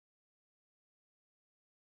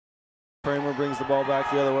Kramer brings the ball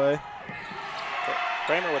back the other way.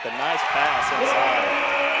 Kramer with a nice pass inside.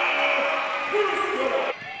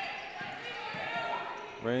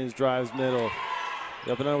 Raines drives middle.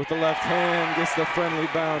 Up and under with the left hand, gets the friendly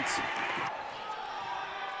bounce.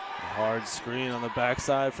 A hard screen on the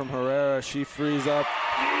backside from Herrera. She frees up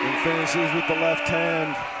and finishes with the left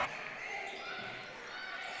hand.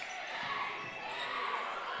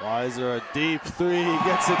 Weiser, a deep three,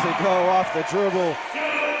 gets it to go off the dribble.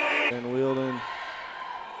 And Wheeldon.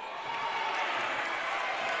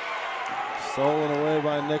 Stolen away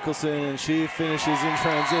by Nicholson, and she finishes in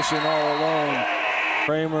transition all alone.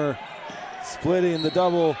 Kramer splitting the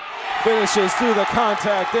double, finishes through the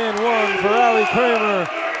contact and one for Allie Kramer.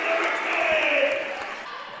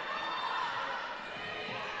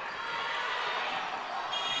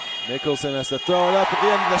 Nicholson has to throw it up at the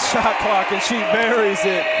end of the shot clock, and she buries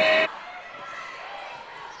it.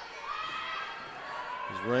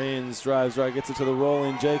 Raines drives right, gets it to the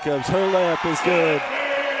rolling Jacobs. Her layup is good.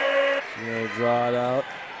 She's going to draw it out.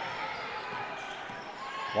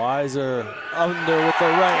 Weiser under with the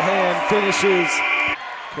right hand, finishes.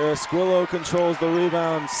 Carasquillo controls the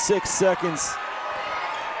rebound, 6 seconds.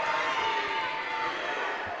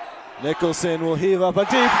 Nicholson will heave up a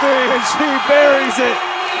deep three, and she buries it.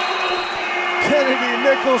 Kennedy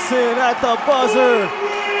Nicholson at the buzzer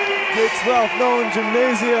gets Ralph Nolan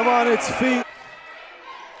Gymnasium on its feet.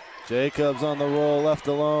 Jacobs on the roll, left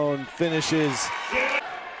alone, finishes. A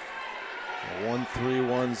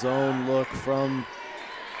 1-3-1 zone look from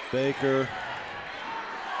Baker.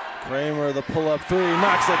 Kramer, the pull-up three,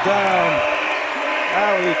 knocks it down.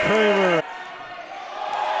 Allie Kramer.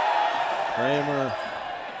 Kramer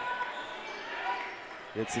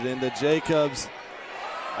gets it into Jacobs.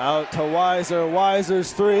 Out to Weiser.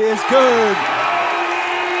 Weiser's three is good.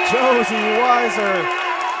 Josie Weiser